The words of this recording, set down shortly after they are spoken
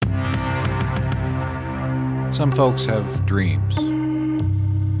Some folks have dreams.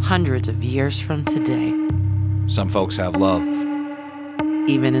 Hundreds of years from today, Some folks have love.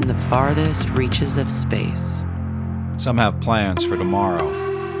 even in the farthest reaches of space, Some have plans for tomorrow.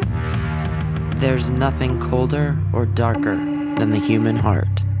 there's nothing colder or darker than the human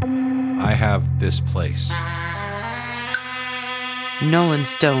heart. I have this place. Nolan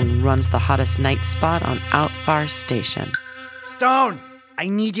Stone runs the hottest night spot on Outfar Station. Stone, I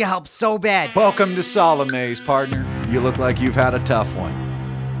need your help so bad. Welcome to Salome's, partner. You look like you've had a tough one.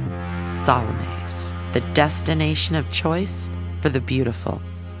 Salome's, the destination of choice for the beautiful,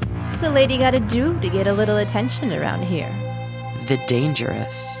 What's a lady gotta do to get a little attention around here? the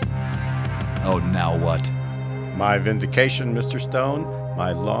dangerous, Oh, now what? My vindication, Mr. Stone.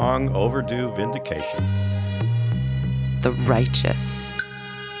 My long overdue vindication. the righteous,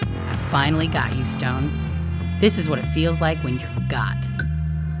 I finally got you, Stone. This is what it feels like when you're got.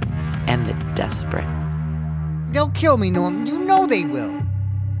 and the desperate. They'll kill me, Nolan. You know they will.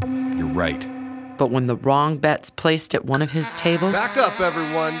 You're right. But when the wrong bet's placed at one of his tables, Back up,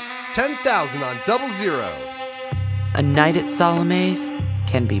 everyone. 10,000 on 00. a night at Salome's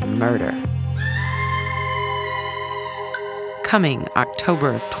can be murder. Coming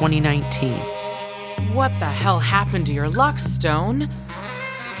October of 2019. What the hell happened to your luck, Stone?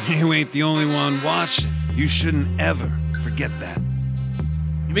 You ain't the only one watching. You shouldn't ever forget that.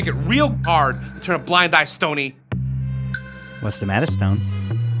 You make it real hard to turn a blind eye, Stony. What's the matter, Stone?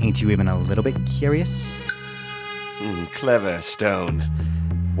 Ain't you even a little bit curious? Clever, Stone.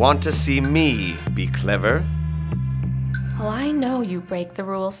 Want to see me be clever? Well, I know you break the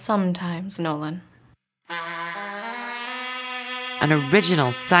rules sometimes, Nolan. An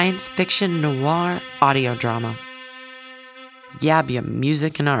original science fiction noir audio drama. YabYum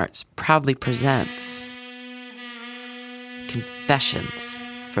Music Arts proudly presents Confessions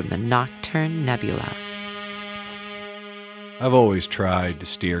from the Nocturne Nebula. I've always tried to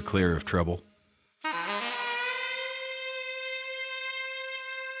steer clear of trouble.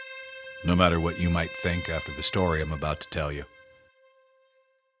 No matter what you might think after the story I'm about to tell you.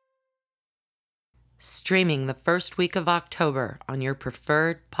 Streaming the first week of October on your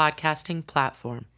preferred podcasting platform.